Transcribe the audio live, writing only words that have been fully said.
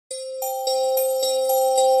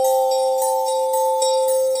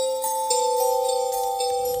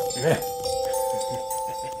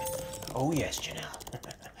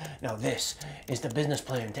Now this is the business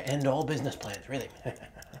plan to end all business plans, really.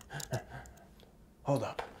 Hold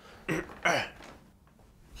up.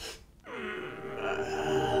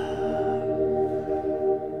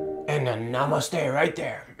 And a namaste right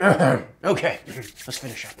there. Okay, let's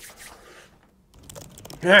finish up.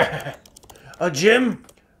 A gym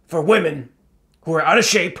for women who are out of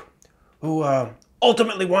shape, who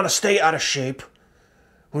ultimately want to stay out of shape,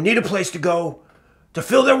 who need a place to go to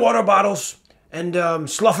fill their water bottles and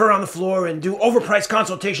slough around the floor and do overpriced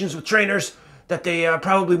consultations with trainers that they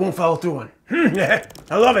probably won't follow through on.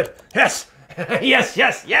 I love it. Yes.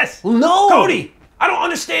 yes. No! Cody, I don't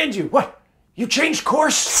understand you. What? You changed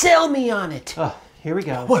course? Sell me on it. Oh, here we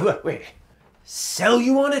go. Wait. Sell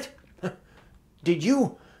you on it? Did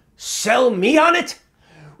you sell me on it?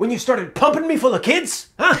 When you started pumping me full of kids?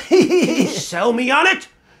 Huh? Did you sell me on it?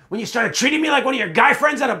 When you started treating me like one of your guy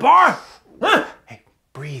friends at a bar? Huh? Hey,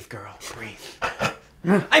 breathe, girl,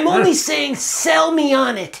 breathe. I'm only saying sell me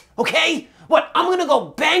on it, okay? What, I'm gonna go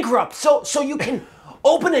bankrupt so you can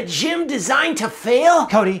open a gym designed to fail?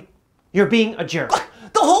 Cody, you're being a jerk.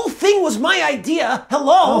 The whole thing was my idea.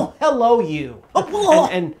 Hello? Oh, hello, you.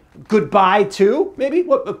 And goodbye, too? Maybe?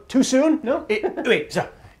 What, too soon? No? Wait, so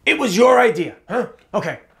it was your idea, huh?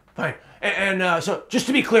 Okay, fine. And so, just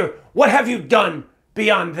to be clear, what have you done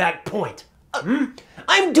beyond that point?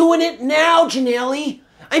 I'm doing it now, Janelle.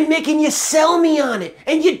 I'm making you sell me on it,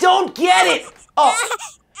 and you don't get it. Oh,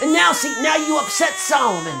 and now you upset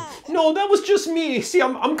Solomon. No, that was just me. See,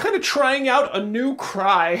 I'm kind of trying out a new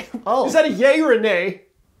cry. Oh. Is that a yay or a nay?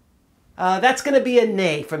 That's gonna be a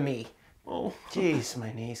nay for me. Oh. Jeez,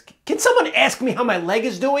 my knees. Can someone ask me how my leg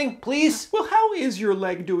is doing, please? Well, how is your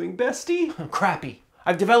leg doing, bestie? Crappy.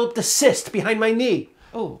 I've developed a cyst behind my knee.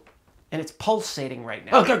 Oh. And it's pulsating right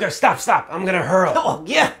now. Okay, stop. I'm gonna hurl. Oh,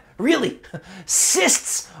 yeah, really?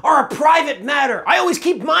 Cysts are a private matter. I always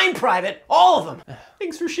keep mine private, all of them.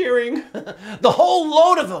 Thanks for sharing. The whole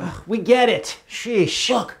load of them. We get it. Sheesh.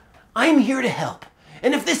 Look, I'm here to help.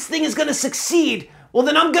 And if this thing is gonna succeed, well,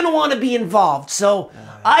 then I'm gonna wanna be involved. So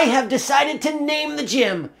I have decided to name the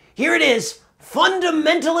gym. Here it is.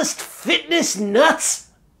 Fundamentalist Fitness Nuts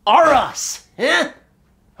Are Us. Huh?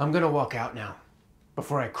 I'm gonna walk out now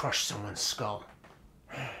before I crush someone's skull.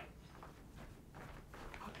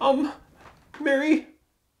 Mary?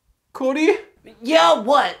 Cody? Yeah,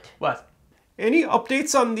 what? What? Any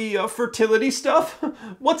updates on the fertility stuff?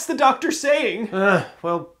 What's the doctor saying?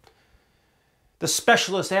 Well, the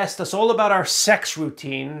specialist asked us all about our sex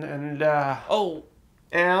routine, and, Oh,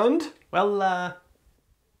 And? well,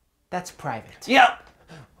 that's private. yep.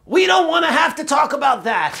 We don't want to have to talk about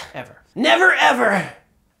that. Ever. Never, ever.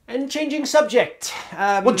 And changing subject.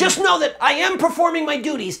 Well, just know that I am performing my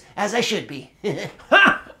duties as I should be.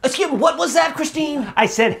 Ha! Excuse me, what was that, Christine? I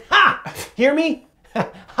said, ha! Hear me?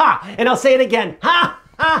 Ha! And I'll say it again. Ha!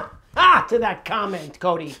 Ha! Ha! To that comment,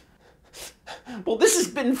 Cody. Well, this has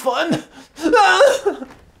been fun.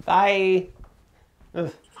 Bye.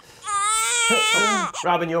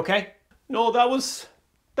 Robin, you okay? No, that was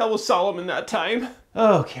Solomon that time.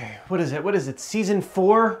 Okay, what is it? Season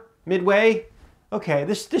 4? Midway? Okay,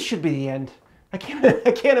 this should be the end. I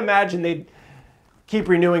can't imagine they'd keep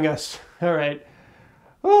renewing us. All right.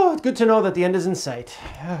 Oh, it's good to know that the end is in sight.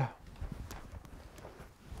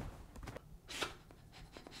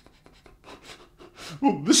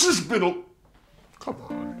 Well, this has been a... Come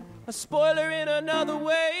on. A spoiler in another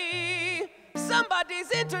way.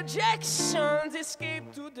 Somebody's interjections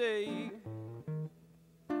escaped today.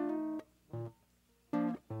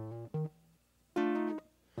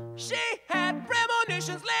 She had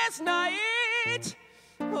premonitions last night.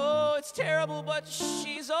 Oh, it's terrible, but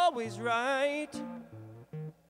she's always right.